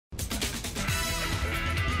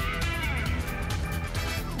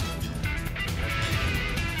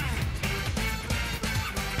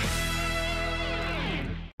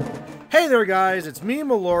Hey there guys, it's me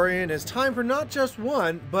Malorian. It's time for not just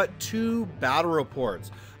one, but two battle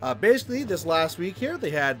reports. Basically, this last week here, they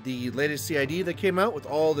had the latest CID that came out with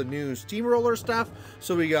all the new steamroller stuff.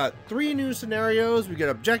 So we got 3 new scenarios, we got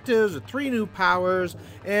objectives with 3 new powers,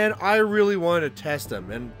 and I really wanted to test them.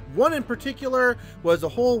 And one in particular was the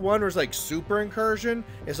whole one was like super incursion.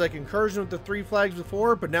 It's like incursion with the 3 flags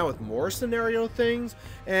before, but now with more scenario things.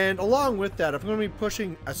 And along with that, if I'm going to be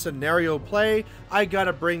pushing a scenario play, I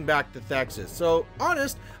gotta bring back the Thexus. So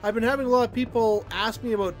honest, I've been having a lot of people ask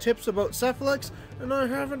me about tips about Cephalix, and I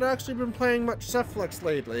haven't actually been playing much Cephalix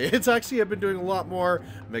lately. It's actually, I've been doing a lot more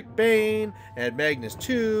McBain and Magnus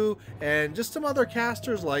 2 and just some other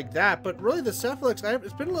casters like that. But really the Cephalix,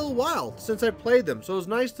 it's been a little while since I played them, so it was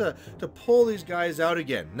nice to pull these guys out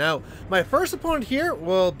again. Now, my first opponent here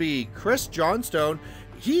will be Chris Johnstone.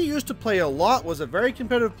 He used to play a lot, was a very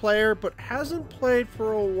competitive player, but hasn't played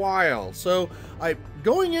for a while. So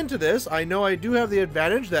going into this, I know I do have the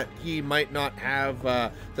advantage that he might not have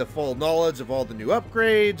the full knowledge of all the new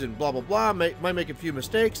upgrades and blah, blah, blah, might make a few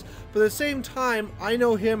mistakes. But at the same time, I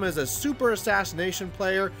know him as a super assassination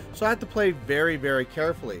player, so I have to play very, very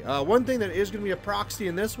carefully. One thing that is going to be a proxy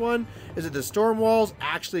in this one is that the storm wall's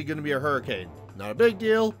actually going to be a hurricane. Not a big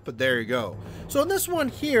deal, but there you go. So in this one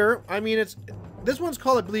here, I mean, this one's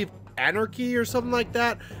called, I believe, Anarchy or something like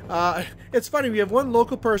that. It's funny, we have one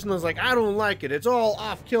local person that's like, I don't like it, it's all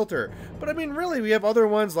off kilter. But I mean, really, we have other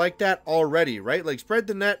ones like that already, right? Like Spread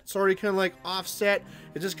the Net, it's already kind of like offset.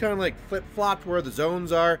 It's just kind of like flip-flopped where the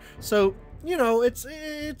zones are. So, you know, it's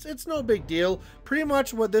no big deal. Pretty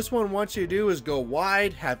much what this one wants you to do is go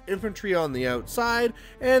wide, have infantry on the outside,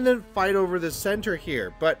 and then fight over the center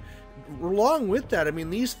here. But along with that, I mean,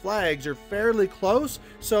 these flags are fairly close,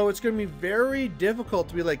 so it's going to be very difficult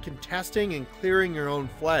to be like contesting and clearing your own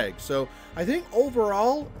flag. So I think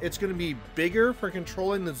overall it's going to be bigger for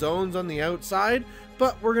controlling the zones on the outside,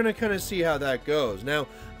 but we're going to kind of see how that goes. Now,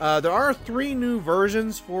 there are 3 new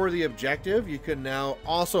versions for the objective. You can now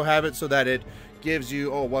also have it so that it gives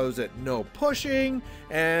you, oh, what was it, no pushing,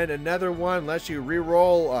 and another one lets you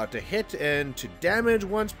reroll to hit and to damage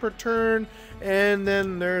once per turn. And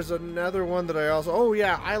then there's another one that I also, oh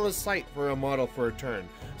yeah, eyeless sight for a model for a turn.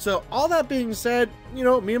 So all that being said, you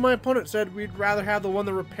know, me and my opponent said we'd rather have the one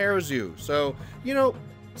that repairs you. So, you know,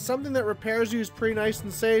 something that repairs you is pretty nice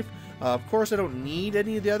and safe. Of course, I don't need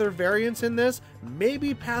any of the other variants in this.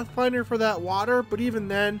 Maybe Pathfinder for that water, but even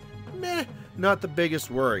then, meh, not the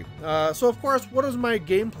biggest worry. So of course, what is my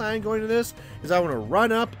game plan going to this? Is I want to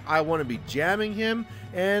run up, I want to be jamming him,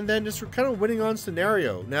 and then just kind of winning on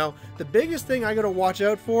scenario. Now, the biggest thing I got to watch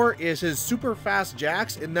out for is his super fast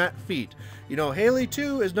jacks in that feat. You know, Haley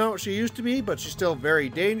 2 is not what she used to be, but she's still very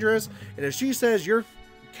dangerous. And if she says your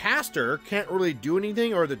caster can't really do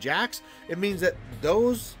anything, or the jacks, it means that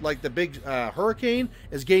those, like the big hurricane,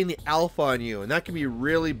 is getting the alpha on you, and that can be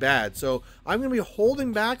really bad. So I'm going to be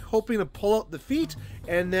holding back, hoping to pull out the feet,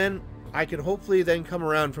 and then I can hopefully then come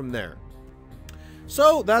around from there.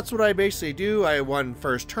 So that's what I basically do. I won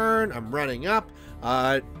first turn, I'm running up.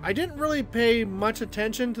 I didn't really pay much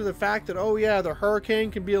attention to the fact that, oh yeah, the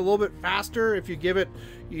hurricane can be a little bit faster if you give it,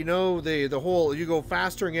 you know, the whole, you go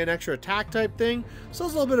faster and get an extra attack type thing. So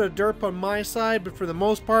it's a little bit of derp on my side, but for the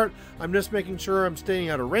most part, I'm just making sure I'm staying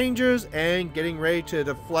out of ranges and getting ready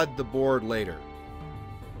to flood the board later.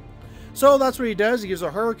 So that's what he does. He gives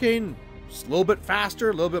a hurricane, just a little bit faster,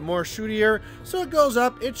 a little bit more shootier. So it goes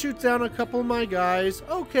up, it shoots down a couple of my guys.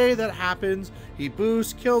 Okay, that happens. He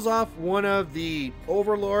boosts, kills off one of the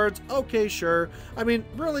overlords. Okay, sure. I mean,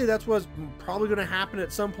 really, that's what's probably going to happen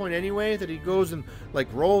at some point anyway, that he goes and like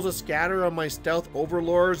rolls a scatter on my stealth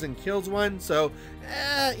overlords and kills one. So,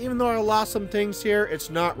 even though I lost some things here, it's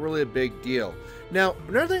not really a big deal. Now,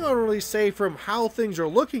 another thing I'll really say from how things are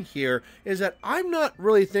looking here is that I'm not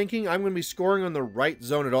really thinking I'm going to be scoring on the right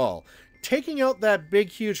zone at all. Taking out that big,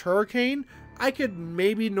 huge hurricane, I could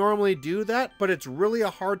maybe normally do that, but it's really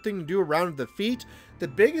a hard thing to do around the feet. The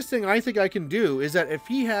biggest thing I think I can do is that if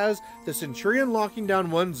he has the Centurion locking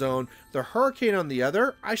down one zone, the Hurricane on the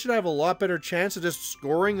other, I should have a lot better chance of just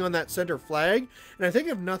scoring on that center flag. And I think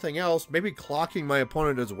if nothing else, maybe clocking my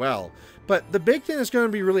opponent as well. But the big thing that's going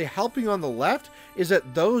to be really helping on the left is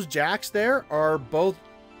that those jacks there are both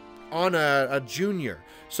on a junior.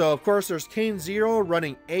 So of course there's Kane Zero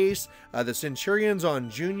running ace, the Centurion's on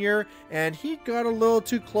junior, and he got a little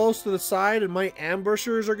too close to the side, and my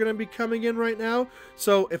ambushers are going to be coming in right now.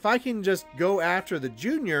 So if I can just go after the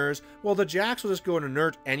juniors, well, the jacks will just go in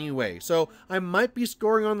inert anyway. So I might be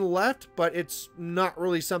scoring on the left, but it's not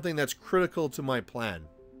really something that's critical to my plan.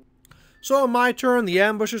 So on my turn, the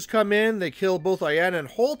ambushers come in, they kill both Iana and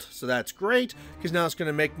Holt, so that's great, because now it's going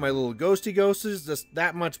to make my little ghosty ghosts just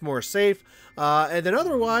that much more safe. And then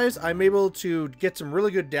otherwise, I'm able to get some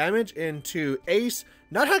really good damage into Ace,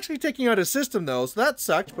 not actually taking out his system though, so that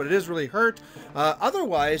sucked, but it is really hurt.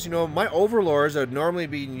 Otherwise, you know, my overlords that would normally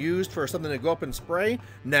be used for something to go up and spray,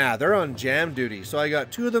 nah, they're on jam duty. So I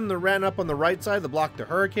got 2 of them that ran up on the right side that blocked the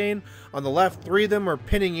Hurricane. On the left, 3 of them are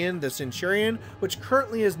pinning in the Centurion, which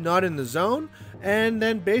currently is not in the zone. And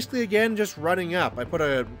then basically again just running up. I put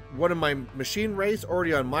one of my machine wraiths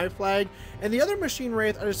already on my flag, and the other machine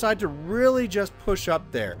wraith I decided to really just push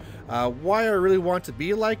up there. Why I really want to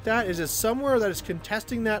be like that is it's somewhere that is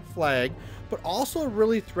contesting that flag, but also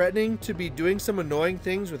really threatening to be doing some annoying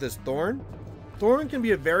things with his Thorn. Thorn can be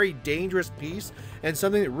a very dangerous piece and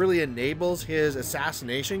something that really enables his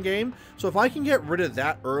assassination game. So if I can get rid of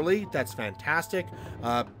that early, that's fantastic.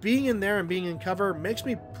 Being in there and being in cover makes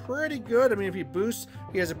me pretty good. I mean, if he boosts,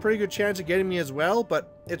 he has a pretty good chance of getting me as well,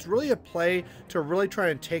 but it's really a play to really try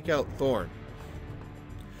and take out Thorn.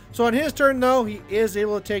 So on his turn though, he is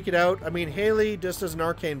able to take it out. I mean, Haley just does an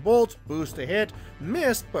Arcane Bolt, boost to hit,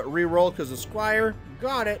 missed, but reroll because of Squire,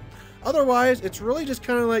 got it. Otherwise, it's really just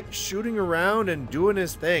kind of like shooting around and doing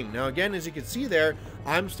his thing. Now again, as you can see there,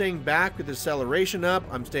 I'm staying back with acceleration up,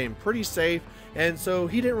 I'm staying pretty safe, and so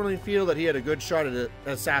he didn't really feel that he had a good shot at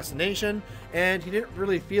assassination, and he didn't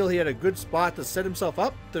really feel he had a good spot to set himself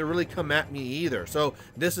up to really come at me either. So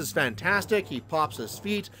this is fantastic. He pops his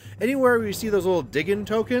feet. Anywhere we see those little digging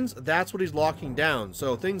tokens, that's what he's locking down.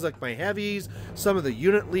 So things like my heavies, some of the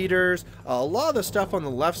unit leaders, a lot of the stuff on the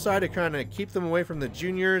left side to kind of keep them away from the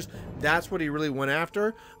juniors, that's what he really went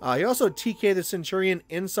after. He also TK'd the Centurion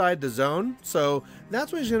inside the zone, so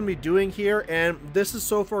that's what he's going to be doing here, and this is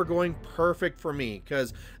so far going perfect for me,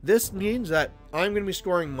 because this means that I'm going to be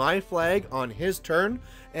scoring my flag on his turn,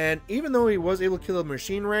 and even though he was able to kill a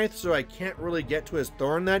machine wraith, so I can't really get to his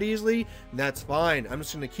Thorn that easily, that's fine. I'm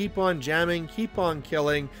just going to keep on jamming, keep on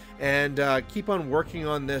killing, and keep on working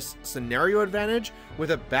on this scenario advantage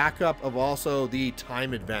with a backup of also the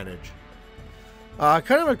time advantage.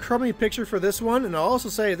 Kind of a crummy picture for this one, and I'll also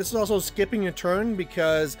say this is also skipping a turn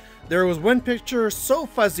because there was one picture so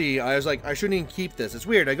fuzzy, I was like, I shouldn't even keep this. It's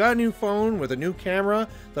weird. I got a new phone with a new camera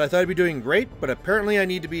that I thought I'd be doing great, but apparently I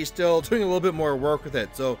need to be still doing a little bit more work with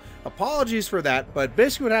it. So apologies for that, but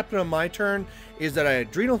basically what happened on my turn is that I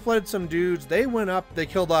adrenal flooded some dudes. They went up, they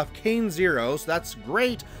killed off Kane 0, so that's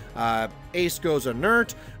great. Ace goes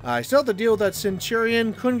inert. I still have to deal with that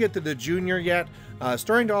Centurion, couldn't get to the junior yet.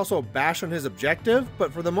 Starting to also bash on his objective,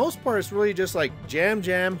 but for the most part it's really just like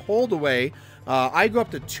jam, hold away. I go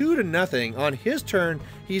up to 2-0. On his turn,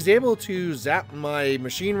 he's able to zap my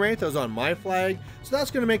machine wraith that was on my flag, so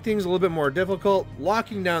that's going to make things a little bit more difficult,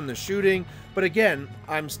 locking down the shooting. But again,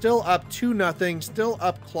 I'm still up 2-0, still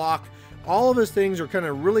up clock. All of his things are kind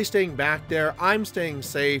of really staying back there. I'm staying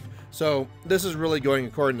safe, so this is really going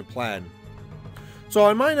according to plan. So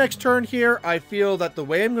on my next turn here, I feel that the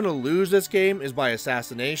way I'm going to lose this game is by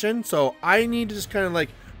assassination. So I need to just kind of like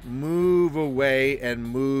move away and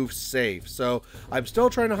move safe. So I'm still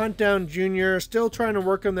trying to hunt down Junior, still trying to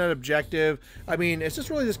work on that objective. I mean, it's just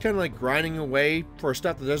really just kind of like grinding away for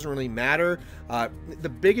stuff that doesn't really matter. The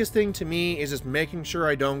biggest thing to me is just making sure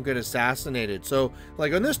I don't get assassinated. So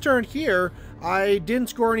like on this turn here, I didn't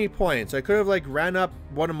score any points. I could have like ran up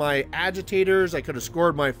one of my agitators. I could have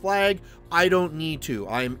scored my flag. I don't need to.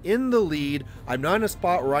 I'm in the lead. I'm not in a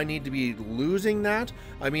spot where I need to be losing that.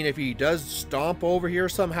 I mean, if he does stomp over here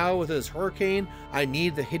somehow with his Hurricane, I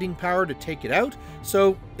need the hitting power to take it out.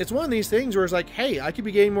 So it's one of these things where it's like, hey, I could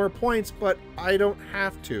be getting more points, but I don't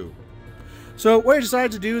have to. So what he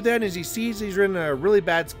decides to do then is he sees he's in a really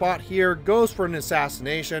bad spot here, goes for an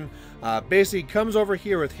assassination, basically comes over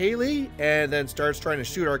here with Haley and then starts trying to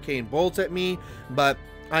shoot arcane bolts at me, but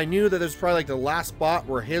I knew that there's probably like the last spot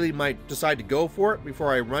where Haley might decide to go for it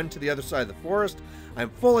before I run to the other side of the forest. I'm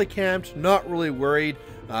fully camped, not really worried.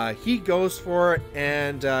 He goes for it,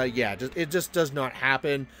 and yeah, it just does not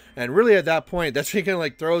happen. And really at that point, that's when he kind of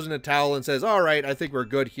like throws in a towel and says, all right, I think we're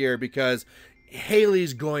good here because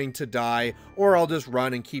Haley's going to die, or I'll just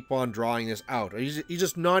run and keep on drawing this out. He's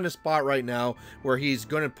just not in a spot right now where he's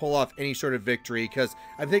going to pull off any sort of victory, because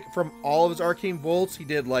I think from all of his arcane bolts, he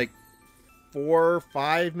did like 4 or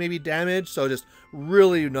 5 maybe damage, so just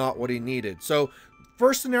really not what he needed. So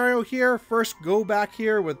first scenario here, first go back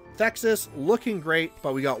here with Thexus, looking great,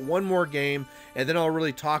 but we got one more game, and then I'll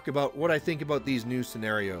really talk about what I think about these new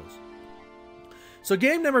scenarios. So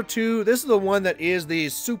game number 2, this is the one that is the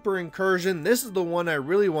super incursion. This is the one I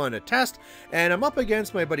really want to test, and I'm up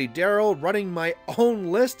against my buddy Daryl running my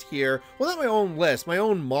own list here. Well, not my own list, my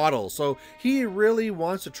own model. So he really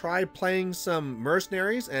wants to try playing some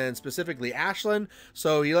mercenaries, and specifically Ashlyn.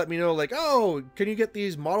 So he let me know, like, oh, can you get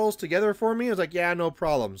these models together for me? I was like, yeah, no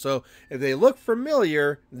problem. So if they look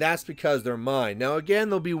familiar, that's because they're mine. Now again,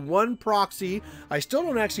 there'll be one proxy. I still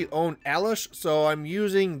don't actually own Elish, so I'm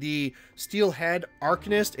using the Steelhead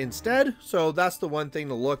Arcanist instead, so that's the one thing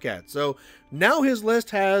to look at. So now his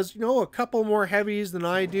list has, you know, a couple more heavies than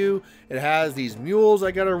I do. It has these mules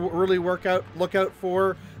I gotta really look out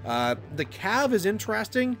for. The Cav is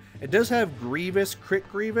interesting. It does have Grievous, Crit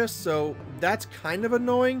Grievous, so that's kind of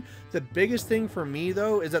annoying. The biggest thing for me,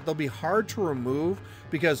 though, is that they'll be hard to remove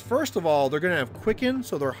because, first of all, they're going to have Quicken,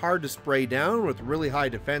 so they're hard to spray down with really high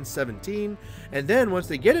defense 17. And then once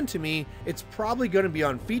they get into me, it's probably going to be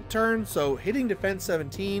on feet turn, so hitting defense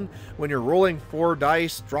 17 when you're rolling 4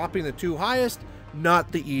 dice, dropping the 2 highest,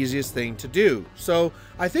 not the easiest thing to do. So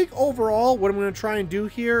I think overall what I'm going to try and do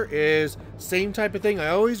here is same type of thing I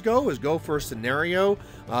always go, is go for a scenario.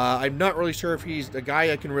 I'm not really sure if he's a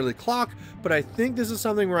guy I can really clock, but I think this is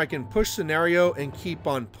something where I can push scenario and keep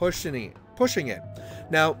on pushing it.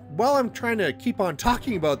 Now, while I'm trying to keep on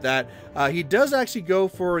talking about that, he does actually go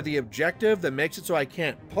for the objective that makes it so I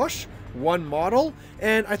can't push one model,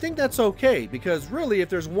 and I think that's okay, because really if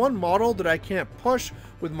there's one model that I can't push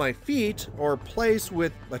with my feet or place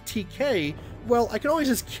with a TK, well, I can always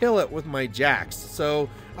just kill it with my jacks, so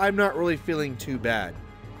I'm not really feeling too bad.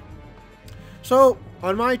 So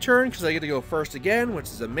on my turn, because I get to go first again, which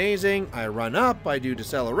is amazing, I run up, I do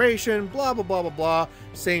deceleration, blah blah blah blah blah,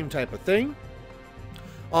 same type of thing.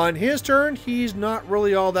 On his turn, he's not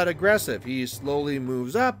really all that aggressive. He slowly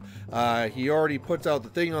moves up. He already puts out the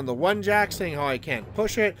thing on the 1 jack saying how I can't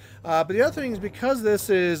push it. But the other thing is, because this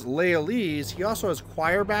is Lealese, he also has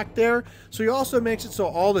Choir back there. So he also makes it so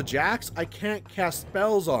all the jacks I can't cast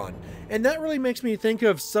spells on. And that really makes me think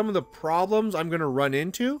of some of the problems I'm going to run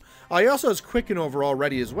into. He also has Quicken over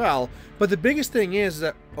already as well. But the biggest thing is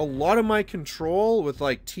that a lot of my control with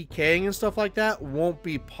like TKing and stuff like that won't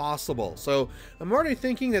be possible. So I'm already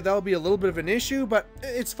thinking that that'll be a little bit of an issue, but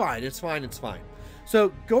it's fine, it's fine, it's fine.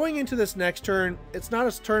 So going into this next turn, it's not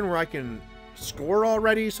a turn where I can score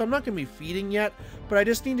already, so I'm not going to be feeding yet, but I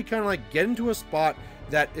just need to kind of like get into a spot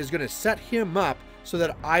that is going to set him up so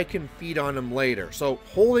that I can feed on him later. So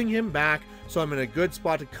holding him back so I'm in a good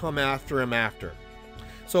spot to come after him after.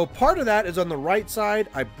 So part of that is on the right side.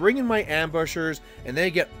 I bring in my ambushers and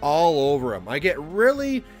they get all over him. I get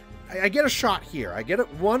a shot here. I get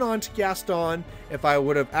one onto Gaston. If I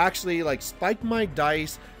would have actually like spiked my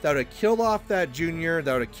dice, that would have killed off that junior,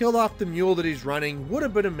 that would have killed off the mule that he's running, would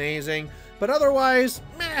have been amazing. But otherwise,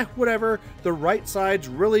 meh, whatever. The right side's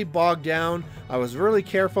really bogged down. I was really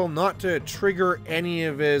careful not to trigger any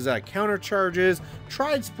of his counter charges.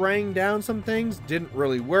 Tried spraying down some things, didn't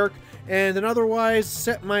really work. And then otherwise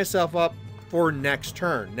set myself up for next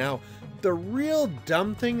turn. Now, the real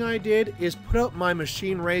dumb thing I did is put out my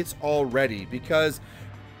machine wraiths already, because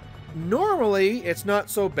normally it's not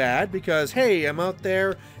so bad because, hey, I'm out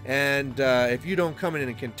there and if you don't come in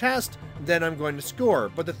and contest, then I'm going to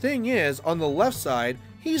score. But the thing is, on the left side,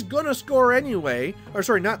 he's going to score anyway. Or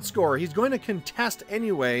sorry, not score. He's going to contest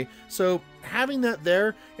anyway. So having that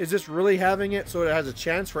there is just really having it so it has a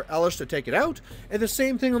chance for Elish to take it out. And the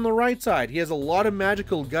same thing on the right side. He has a lot of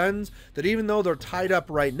magical guns that even though they're tied up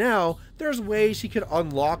right now, there's ways he could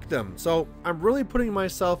unlock them. So I'm really putting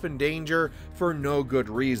myself in danger for no good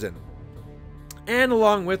reason. And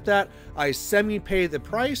along with that, I semi-pay the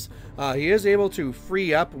price. He is able to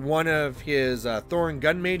free up one of his Thorn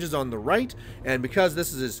gun mages on the right, and because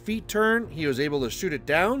this is his feet turn, he was able to shoot it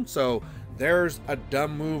down, so there's a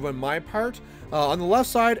dumb move on my part. On the left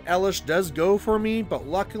side, Elish does go for me, but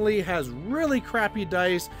luckily has really crappy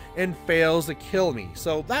dice and fails to kill me,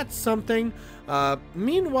 so that's something.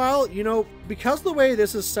 Meanwhile, you know, because the way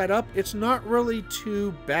this is set up, it's not really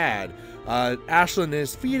too bad. Ashlyn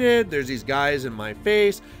is feated, there's these guys in my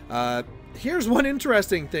face. Here's one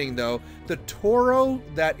interesting thing though, the Toro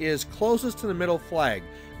that is closest to the middle flag,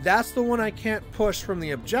 that's the one I can't push from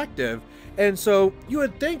the objective, and so you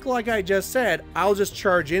would think, like I just said, I'll just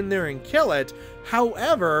charge in there and kill it.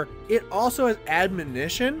 However, it also has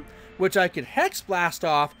admonition, which I could Hex Blast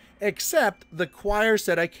off, except the Choir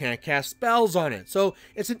said I can't cast spells on it. So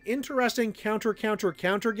it's an interesting counter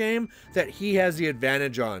game that he has the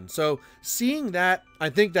advantage on. So seeing that,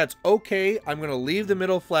 I think that's okay. I'm going to leave the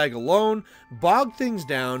middle flag alone, bog things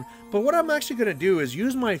down, but what I'm actually going to do is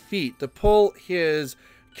use my feet to pull his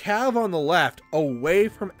cav on the left away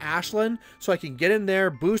from Ashland so I can get in there,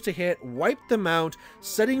 boost a hit, wipe them out,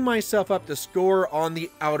 setting myself up to score on the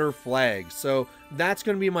outer flags. So that's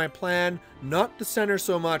going to be my plan, not the center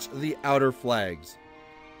so much, the outer flags.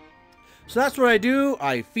 So that's what I do.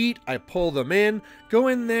 I feet, I pull them in, go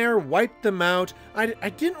in there, wipe them out. I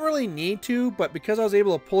didn't really need to, but because I was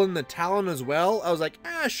able to pull in the Talon as well, I was like,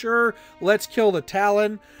 sure, let's kill the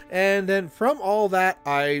Talon. And then from all that,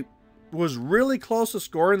 I was really close to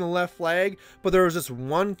scoring the left flag, but there was this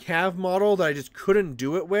one cav model that I just couldn't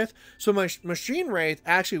do it with. So my machine wraith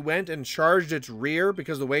actually went and charged its rear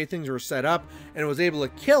because of the way things were set up, and was able to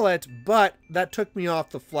kill it, but that took me off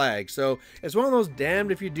the flag. So it's one of those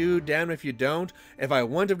damned if you do, damned if you don't. If I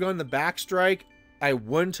wouldn't have gone the back strike, I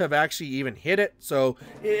wouldn't have actually even hit it. So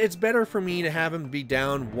it's better for me to have him be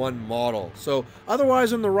down one model. So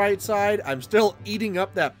otherwise on the right side, I'm still eating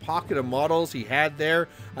up that pocket of models he had there.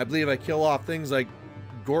 I believe I kill off things like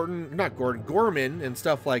Gorman and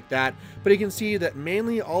stuff like that. But you can see that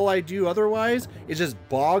mainly all I do otherwise is just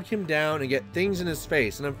bog him down and get things in his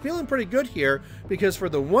face. And I'm feeling pretty good here because for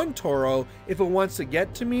the one Toro, if it wants to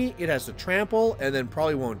get to me, it has to trample and then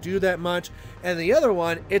probably won't do that much. And the other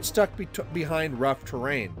one, it's stuck behind rough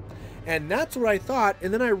terrain. And that's what I thought,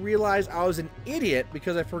 and then I realized I was an idiot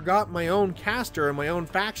because I forgot my own caster and my own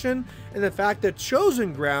faction, and the fact that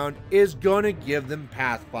Chosen Ground is going to give them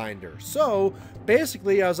Pathfinder. So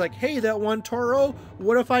basically I was like, hey, that one Toro,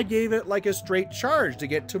 what if I gave it like a straight charge to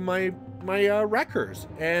get to my wreckers?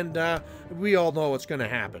 And we all know what's going to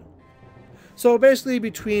happen. So basically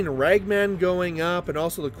between Ragman going up and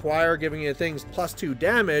also the Choir giving you things +2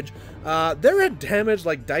 damage, they're at damage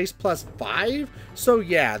like dice +5. So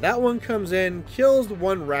yeah, that one comes in, kills the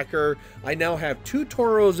one wrecker. I now have 2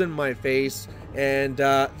 Toros in my face, and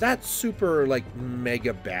that's super like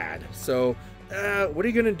mega bad. So what are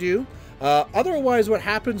you gonna do? Otherwise, what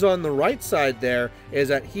happens on the right side there is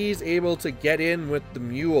that he's able to get in with the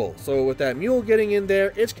mule. So with that mule getting in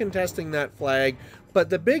there, it's contesting that flag. But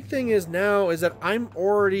the big thing is now is that I'm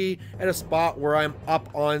already at a spot where I'm up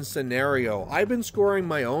on scenario. I've been scoring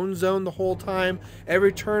my own zone the whole time.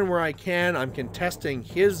 Every turn where I can, I'm contesting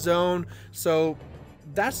his zone. So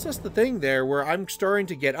that's just the thing there where I'm starting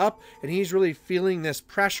to get up and he's really feeling this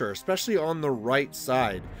pressure, especially on the right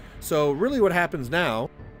side. So really what happens now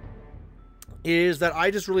is that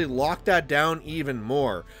I just really lock that down even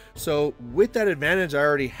more. So with that advantage I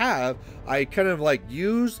already have, I kind of like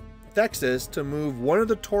use Thexus to move one of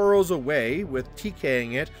the Toros away with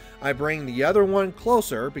TKing it. I bring the other one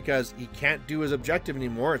closer because he can't do his objective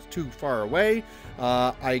anymore. It's too far away.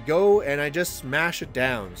 I go and I just smash it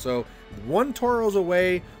down. So one Toro's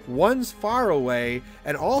away, one's far away,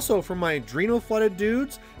 and also for my adrenal flooded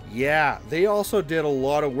dudes, yeah, they also did a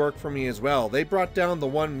lot of work for me as well. They brought down the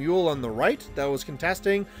one mule on the right that was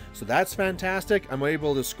contesting, so that's fantastic. I'm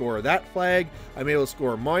able to score that flag. I'm able to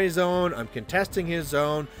score my zone. I'm contesting his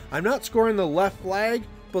zone. I'm not scoring the left flag,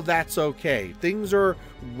 but that's okay. Things are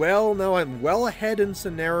well, now I'm well ahead in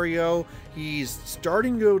scenario. He's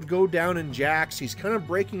starting to go down in jacks. He's kind of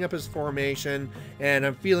breaking up his formation, and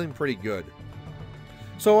I'm feeling pretty good.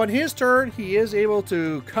 So on his turn, he is able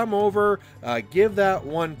to come over, give that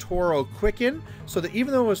one Toro Quicken, so that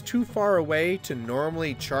even though it was too far away to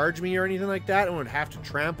normally charge me or anything like that, and would have to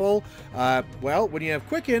trample, well, when you have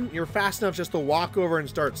Quicken, you're fast enough just to walk over and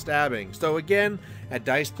start stabbing. So again, at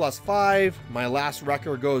dice +5, my last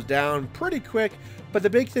wrecker goes down pretty quick, but the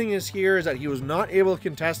big thing is here is that he was not able to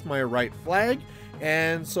contest my right flag,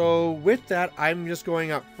 and so with that, I'm just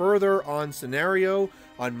going up further on scenario.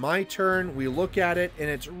 On my turn, we look at it, and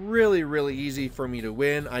it's really, really easy for me to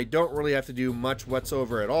win. I don't really have to do much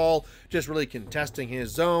whatsoever at all, just really contesting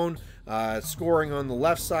his zone, scoring on the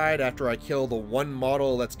left side after I kill the one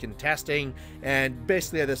model that's contesting, and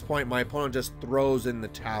basically at this point, my opponent just throws in the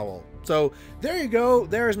towel. So there you go.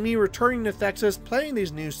 There's me returning to Thexus, playing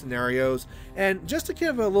these new scenarios, and just to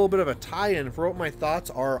give a little bit of a tie-in for what my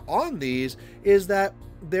thoughts are on these is that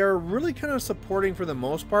they're really kind of supporting, for the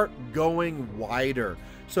most part, going wider.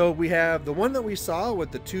 So we have the one that we saw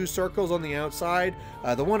with the 2 circles on the outside.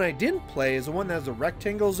 The one I didn't play is the one that has the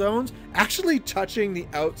rectangle zones actually touching the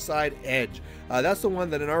outside edge. That's the one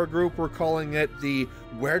that in our group we're calling it the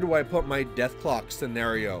where do I put my death clock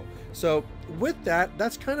scenario. So with that,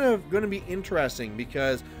 that's kind of going to be interesting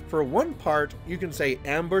because for one part, you can say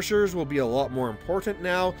ambushers will be a lot more important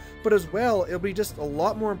now, but as well, it'll be just a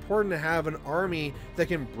lot more important to have an army that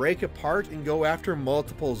can break apart and go after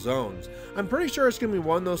multiple zones. I'm pretty sure it's going to be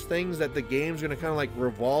one of those things that the game's going to kind of like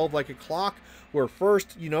revolve like a clock, where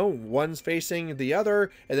first, you know, one's facing the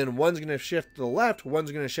other, and then one's going to shift to the left,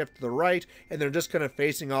 one's going to shift to the right, and they're just kind of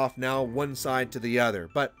facing off now one side to the other.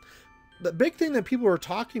 But the big thing that people were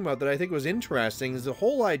talking about that I think was interesting is the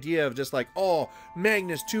whole idea of just like, oh,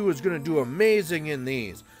 Magnus 2 is going to do amazing in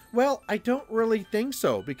these. Well, I don't really think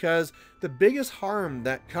so, because the biggest harm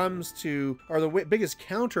that comes to, or the biggest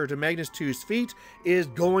counter to Magnus 2's feat is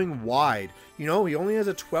going wide. You know, he only has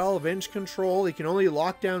a 12-inch control, he can only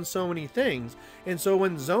lock down so many things, and so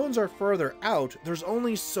when zones are further out, there's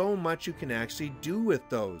only so much you can actually do with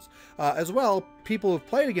those. As well, people who've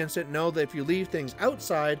played against it know that if you leave things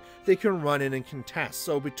outside, they can run in and contest.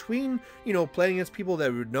 So between, you know, playing against people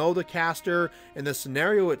that would know the caster and the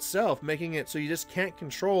scenario itself, making it so you just can't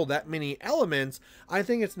control that many elements, I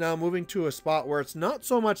think it's now moving to a spot where it's not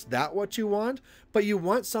so much that what you want, but you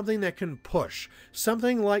want something that can push.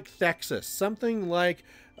 Something like Thexus, something like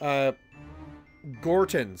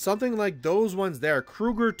Gorton, something like those ones there,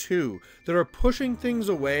 Kruger 2, that are pushing things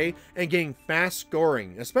away and getting fast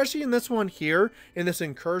scoring, especially in this one here, in this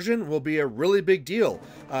incursion, will be a really big deal.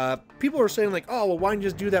 People are saying like, oh, well, why didn't you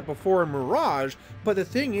just do that before in Mirage? But the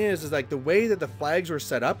thing is like the way that the flags were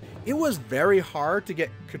set up, it was very hard to get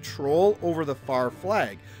control over the far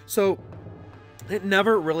flag. So it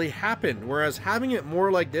never really happened, whereas having it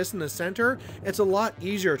more like this in the center, it's a lot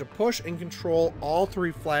easier to push and control all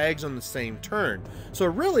three flags on the same turn. So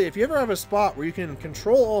really, if you ever have a spot where you can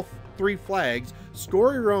control all three flags,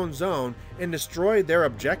 score your own zone, and destroy their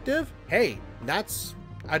objective, hey, that's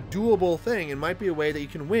a doable thing and might be a way that you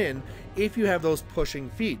can win if you have those pushing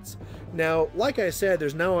feats. Now, like I said,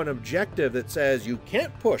 there's now an objective that says you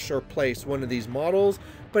can't push or place one of these models,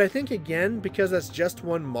 but I think again, because that's just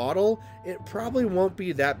one model, it probably won't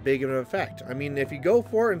be that big of an effect. I mean, if you go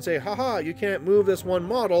for it and say, haha, you can't move this one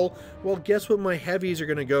model, well, guess what my heavies are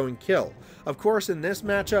going to go and kill? Of course, in this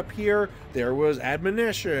matchup here, there was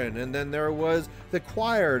Admonition, and then there was the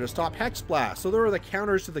Choir to stop Hex Blast. So there were the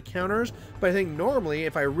counters to the counters, but I think normally,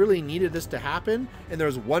 if I really needed this to happen, and there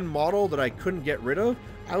was one model that I couldn't get rid of,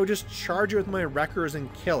 I would just charge it with my Wreckers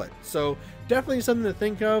and kill it. So definitely something to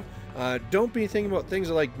think of. Don't be thinking about things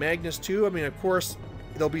like Magnus 2. I mean, of course,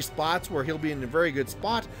 there'll be spots where he'll be in a very good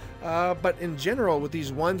spot, but in general, with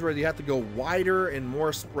these ones where you have to go wider and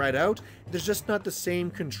more spread out, there's just not the same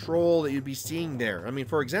control that you'd be seeing there. I mean,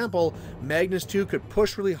 for example, Magnus 2 could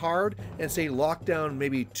push really hard and say lock down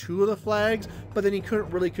maybe 2 of the flags, but then he couldn't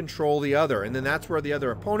really control the other, and then that's where the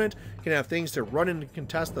other opponent can have things to run in and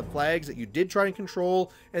contest the flags that you did try and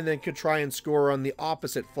control, and then could try and score on the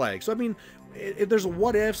opposite flag. So I mean, there's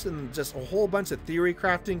what ifs and just a whole bunch of theory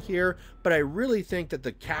crafting here, but I really think that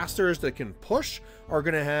the casters that can push are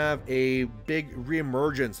going to have a big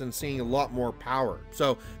reemergence and seeing a lot more power.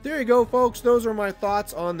 So there you go, folks. Those are my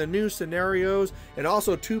thoughts on the new scenarios, and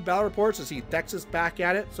also 2 battle reports to see Thexus back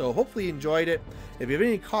at it. So hopefully you enjoyed it. If you have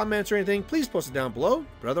any comments or anything, please post it down below,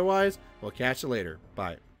 but otherwise, we'll catch you later.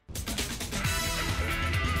 Bye.